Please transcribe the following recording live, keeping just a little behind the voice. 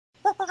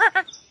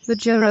The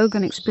Joe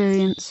Rogan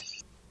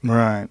Experience.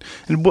 Right.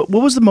 And what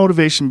was the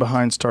motivation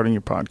behind starting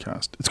your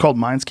podcast? It's called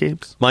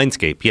Mindscapes?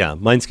 Mindscape, yeah.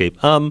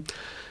 Mindscape.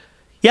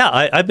 Yeah,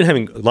 I've been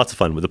having lots of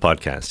fun with the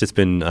podcast. It's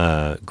been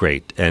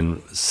great.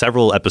 And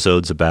several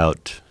episodes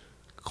about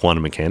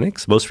quantum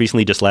mechanics. Most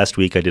recently, just last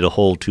week, I did a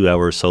whole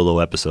 2-hour solo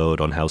episode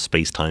on how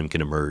space-time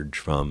can emerge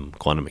from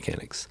quantum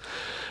mechanics.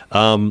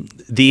 I'll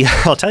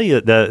tell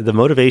you, the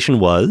motivation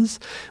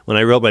was when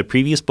I wrote my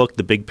previous book,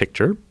 The Big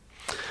Picture.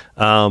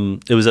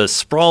 It was a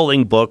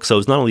sprawling book, so it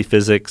was not only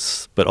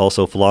physics, but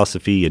also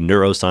philosophy and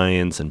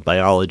neuroscience and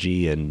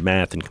biology and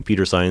math and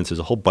computer science. There's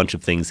a whole bunch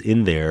of things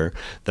in there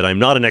that I'm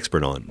not an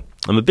expert on.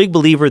 I'm a big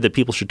believer that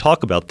people should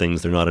talk about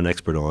things they're not an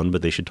expert on,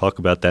 but they should talk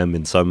about them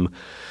in some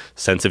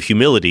sense of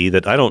humility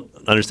that I don't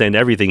understand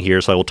everything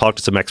here, so I will talk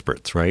to some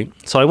experts, right?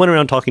 So I went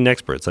around talking to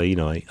experts. I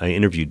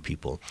interviewed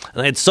people.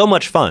 And I had so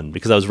much fun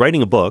because I was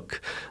writing a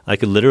book. I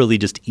could literally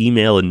just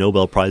email a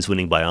Nobel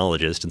Prize-winning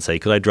biologist and say,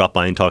 could I drop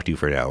by and talk to you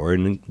for an hour?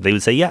 And they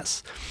would say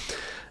yes.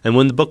 And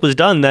when the book was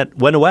done, that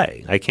went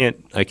away.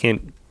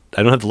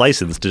 I don't have the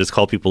license to just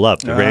call people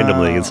up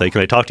randomly and say,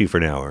 can I talk to you for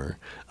an hour?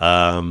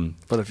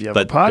 But if you have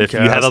a podcast. If you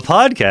have a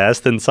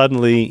podcast, then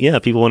suddenly,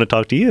 people want to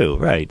talk to you.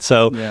 Right.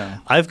 So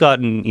I've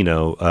gotten,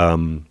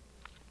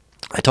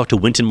 I talked to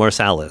Wynton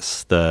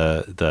Marsalis,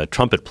 the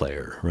trumpet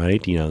player,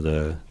 right?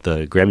 The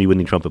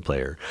Grammy-winning trumpet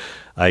player.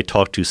 I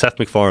talked to Seth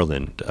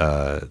MacFarlane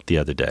the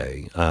other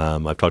day.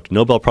 I've talked to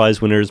Nobel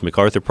Prize winners,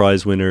 MacArthur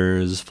Prize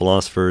winners,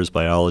 philosophers,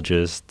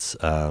 biologists,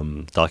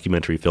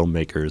 documentary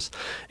filmmakers.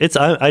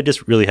 I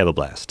just really have a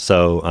blast.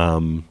 So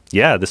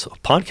this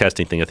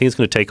podcasting thing, I think it's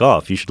going to take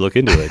off. You should look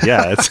into it.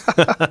 Yeah.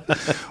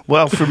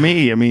 Well, for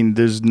me,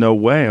 there's no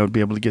way I would be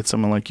able to get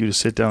someone like you to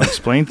sit down and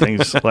explain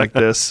things like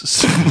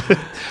this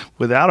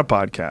without a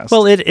podcast.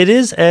 Well,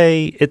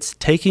 it's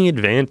taking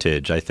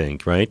advantage, I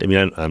think, right?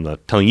 I'm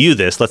not telling you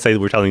this. Let's say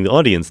we're telling the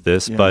audience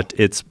this, but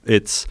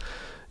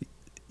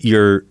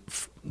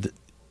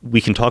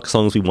we can talk as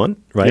long as we want,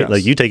 right? Yes.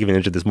 Like you take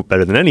advantage of this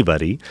better than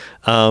anybody.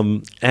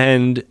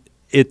 And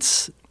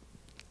it's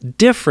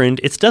different.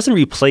 It doesn't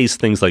replace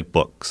things like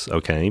books,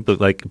 okay?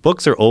 But like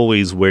books are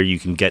always where you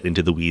can get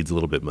into the weeds a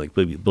little bit, like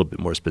maybe a little bit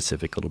more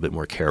specific, a little bit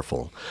more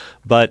careful.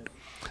 But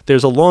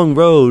there's a long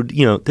road.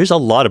 There's a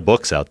lot of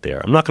books out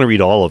there. I'm not going to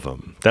read all of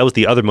them. That was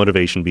the other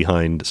motivation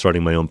behind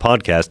starting my own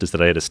podcast, is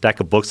that I had a stack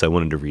of books I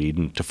wanted to read,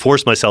 and to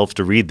force myself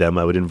to read them,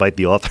 I would invite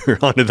the author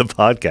onto the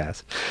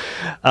podcast.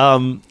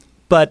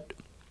 But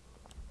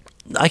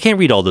I can't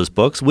read all those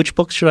books. Which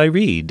books should I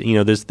read?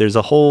 There's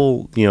a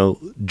whole,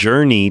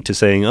 journey to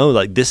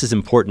saying, this is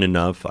important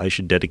enough. I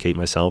should dedicate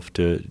myself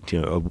to,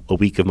 a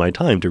week of my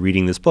time to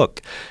reading this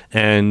book.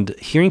 And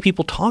hearing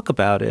people talk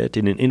about it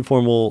in an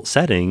informal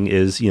setting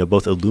is,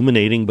 both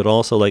illuminating, but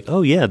also like,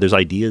 oh yeah, there's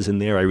ideas in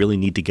there I really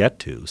need to get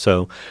to.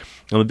 So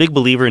I'm a big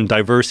believer in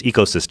diverse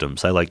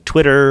ecosystems. I like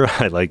Twitter.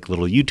 I like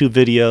little YouTube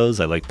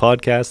videos. I like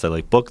podcasts. I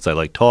like books. I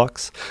like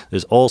talks.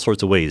 There's all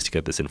sorts of ways to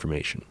get this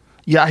information.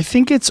 Yeah, I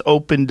think it's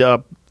opened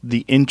up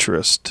the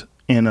interest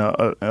in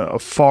a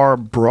far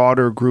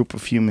broader group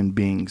of human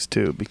beings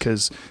too,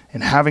 because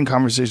in having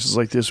conversations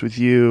like this with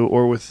you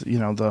or with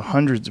the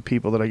hundreds of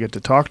people that I get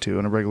to talk to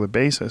on a regular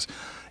basis,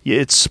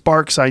 it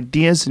sparks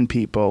ideas in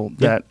people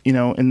that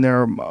in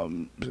their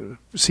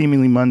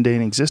seemingly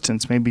mundane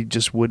existence maybe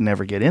just would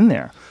never get in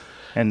there.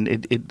 And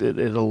it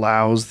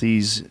allows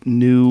these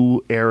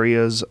new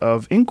areas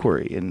of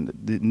inquiry and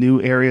the new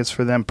areas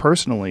for them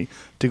personally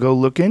to go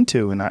look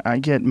into. And I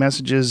get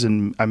messages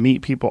and I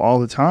meet people all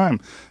the time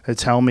that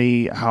tell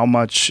me how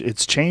much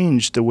it's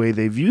changed the way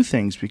they view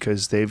things,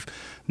 because they've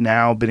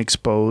now been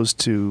exposed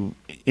to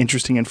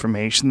interesting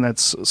information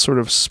that's sort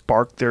of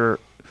sparked their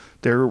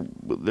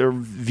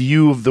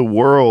view of the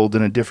world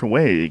in a different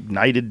way,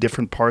 ignited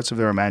different parts of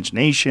their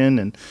imagination.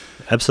 And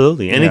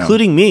absolutely. And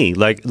including me,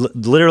 like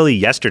literally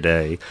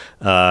yesterday,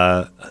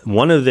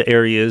 one of the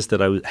areas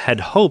that I had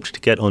hoped to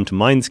get onto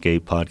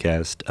Mindscape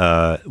podcast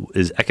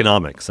is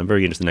economics. I'm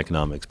very interested in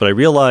economics, but I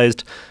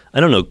realized I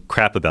don't know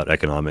crap about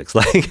economics.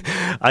 Like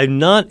I'm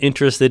not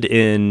interested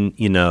in,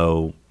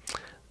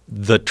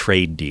 the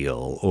trade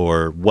deal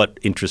or what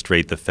interest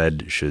rate the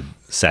Fed should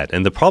set.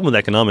 And the problem with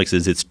economics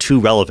is it's too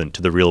relevant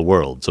to the real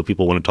world. So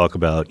people want to talk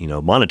about,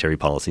 monetary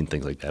policy and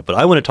things like that. But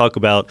I want to talk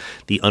about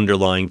the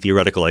underlying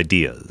theoretical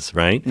ideas,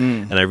 right?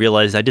 And I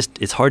realized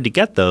it's hard to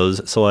get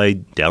those. So I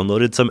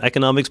downloaded some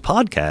economics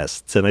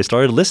podcasts and I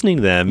started listening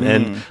to them.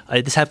 And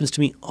this happens to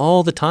me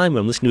all the time.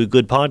 When I'm listening to a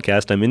good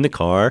podcast, I'm in the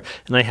car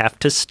and I have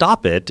to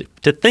stop it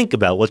to think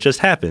about what just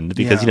happened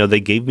because,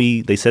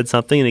 they said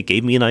something and it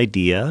gave me an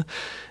idea.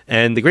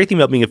 And the great thing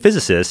about being a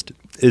physicist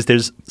is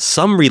there's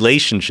some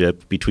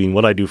relationship between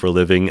what I do for a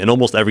living and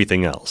almost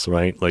everything else,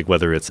 right? Like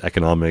whether it's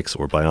economics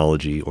or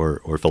biology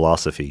or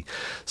philosophy.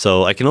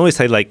 So I can always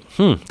say like,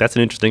 that's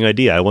an interesting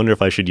idea. I wonder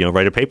if I should,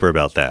 write a paper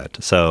about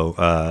that. So,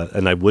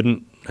 and I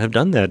wouldn't have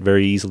done that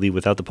very easily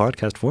without the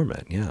podcast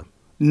format. Yeah.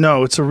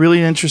 No, it's a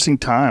really interesting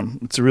time.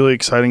 It's a really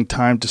exciting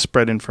time to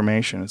spread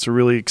information. It's a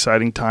really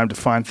exciting time to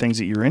find things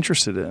that you're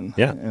interested in.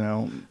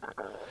 Yeah.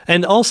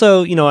 And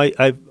also,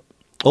 I've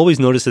always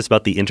noticed this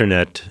about the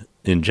internet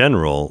in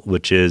general,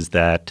 which is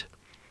that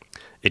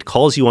it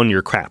calls you on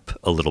your crap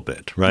a little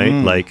bit, right?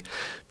 Like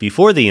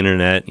before the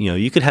internet,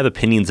 you could have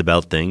opinions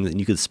about things and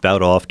you could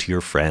spout off to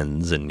your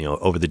friends and,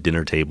 over the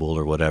dinner table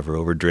or whatever,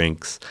 over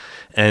drinks.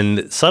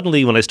 And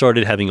suddenly when I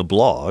started having a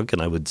blog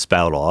and I would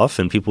spout off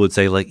and people would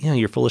say like,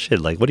 you're full of shit.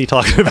 Like, what are you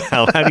talking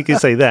about? How do you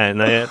say that?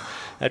 And I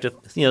had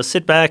to,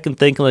 sit back and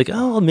think like,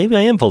 oh, well, maybe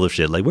I am full of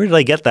shit. Like, where did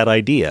I get that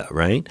idea,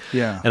 right?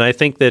 Yeah. And I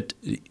think that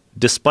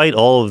despite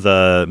all of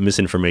the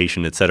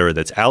misinformation, et cetera,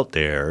 that's out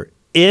there,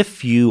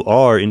 if you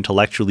are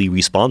intellectually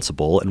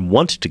responsible and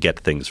want to get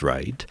things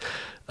right,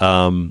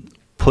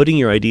 putting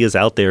your ideas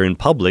out there in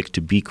public to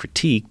be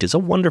critiqued is a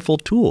wonderful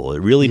tool.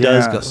 It really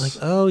does go like,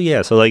 oh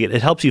yeah. So like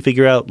it helps you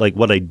figure out like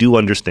what I do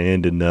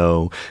understand and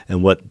know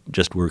and what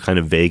just were kind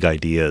of vague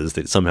ideas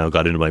that somehow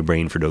got into my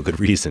brain for no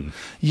good reason.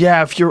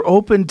 Yeah, if you're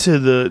open to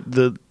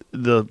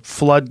the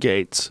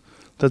floodgates,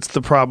 that's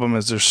the problem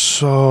is there's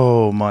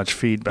so much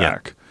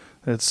feedback. Yeah.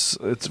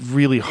 It's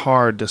really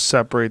hard to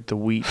separate the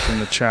wheat from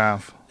the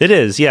chaff. It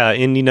is, yeah.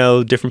 And,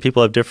 different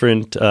people have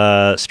different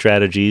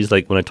strategies.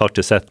 Like when I talked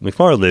to Seth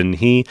MacFarlane,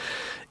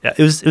 it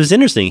was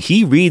interesting.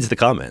 He reads the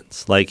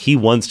comments. Like he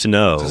wants to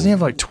know. Doesn't he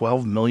have like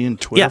 12 million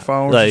Twitter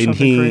followers or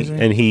something crazy?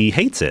 And he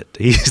hates it.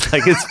 He's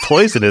like, it's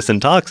poisonous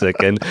and toxic.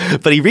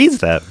 But he reads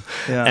them.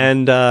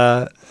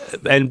 Yeah.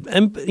 And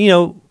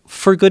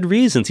for good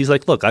reasons. He's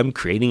like, look, I'm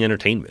creating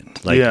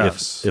entertainment. Like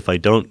if I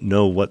don't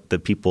know what the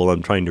people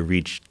I'm trying to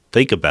reach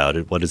think about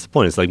it, what is the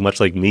point? It's like much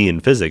like me in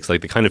physics.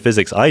 Like the kind of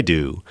physics I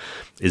do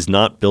is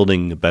not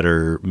building a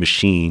better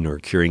machine or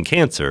curing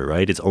cancer,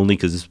 right? It's only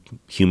because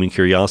human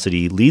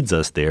curiosity leads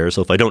us there.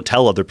 So if I don't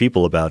tell other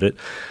people about it,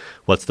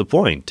 what's the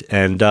point?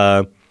 And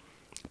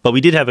but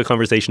we did have a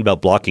conversation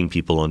about blocking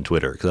people on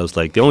Twitter because I was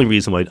like, the only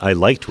reason why I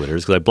like Twitter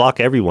is because I block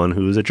everyone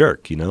who is a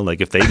jerk.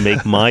 Like if they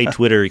make my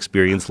Twitter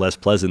experience less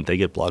pleasant, they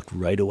get blocked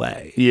right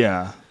away.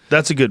 Yeah,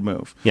 that's a good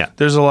move. Yeah,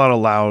 there's a lot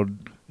of loud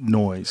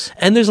noise.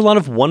 And there's a lot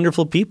of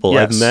wonderful people.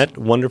 Yes. I've met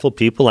wonderful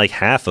people. Like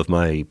half of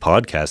my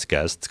podcast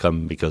guests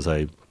come because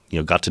I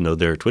got to know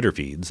their Twitter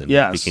feeds and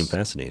became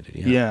fascinated.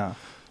 Yeah,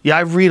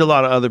 I read a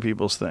lot of other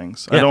people's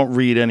things. I don't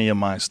read any of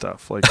my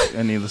stuff, like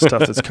any of the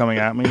stuff that's coming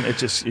at me.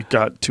 It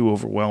got too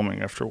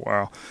overwhelming after a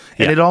while.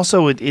 And it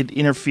also it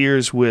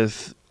interferes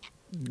with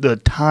the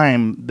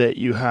time that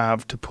you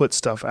have to put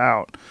stuff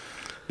out.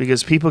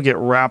 Because people get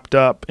wrapped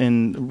up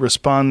in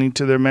responding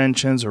to their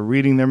mentions or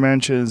reading their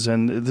mentions,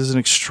 and there's an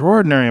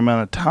extraordinary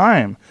amount of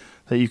time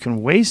that you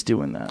can waste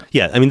doing that.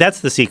 Yeah, I mean,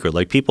 that's the secret.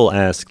 Like, people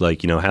ask,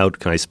 like, how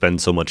can I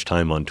spend so much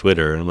time on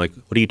Twitter? And I'm like,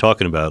 what are you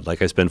talking about?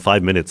 Like, I spend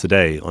 5 minutes a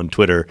day on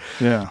Twitter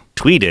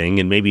tweeting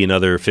and maybe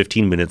another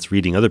 15 minutes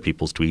reading other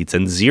people's tweets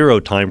and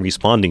 0 time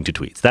responding to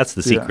tweets. That's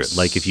the secret. Yes.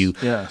 Like, if you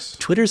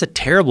Twitter's a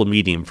terrible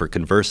medium for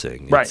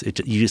conversing. Right.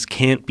 You just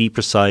can't be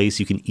precise.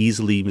 You can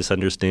easily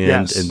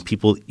misunderstand and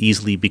people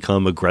easily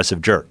become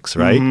aggressive jerks,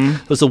 right?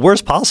 So it's the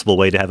worst possible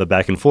way to have a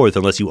back and forth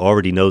unless you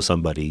already know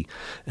somebody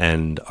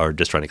and are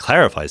just trying to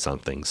clarify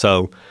something.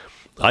 So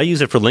I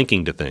use it for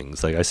linking to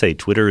things. Like I say,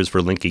 Twitter is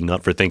for linking,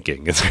 not for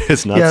thinking.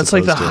 It's not. Yeah, it's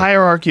like the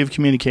hierarchy of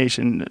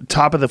communication.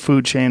 Top of the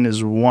food chain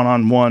is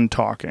one-on-one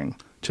talking.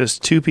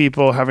 Just two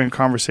people having a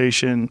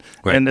conversation,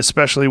 and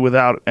especially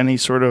without any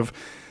sort of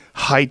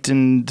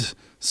heightened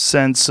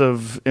sense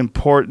of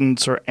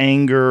importance or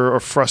anger or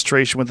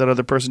frustration with that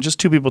other person. Just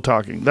two people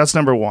talking. That's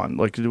number one,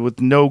 like with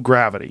no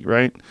gravity,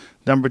 right?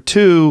 Number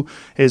two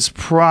is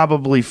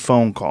probably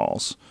phone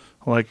calls.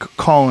 Like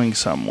calling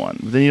someone.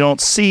 Then you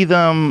don't see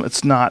them.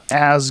 It's not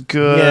as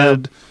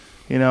good,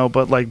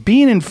 but like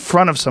being in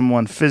front of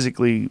someone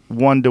physically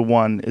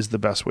one-to-one is the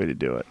best way to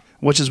do it,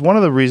 which is one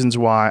of the reasons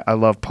why I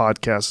love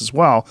podcasts as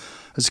well,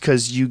 is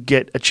because you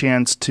get a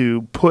chance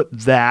to put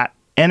that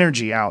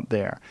energy out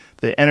there,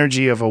 the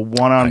energy of a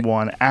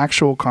one-on-one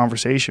actual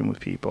conversation with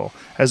people,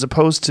 as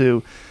opposed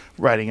to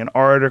writing an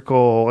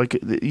article, like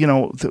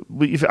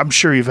I'm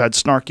sure you've had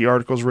snarky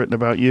articles written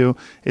about you.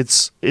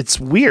 It's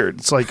weird.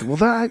 It's like,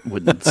 well, I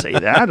wouldn't say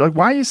that. Like,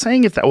 why are you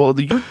saying it that? Well,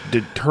 you're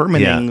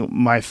determining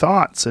my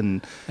thoughts,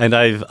 and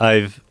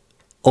I've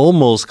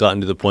almost gotten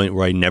to the point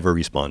where I never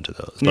respond to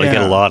those. But I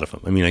get a lot of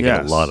them. I mean, I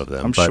get a lot of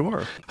them. I'm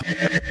sure.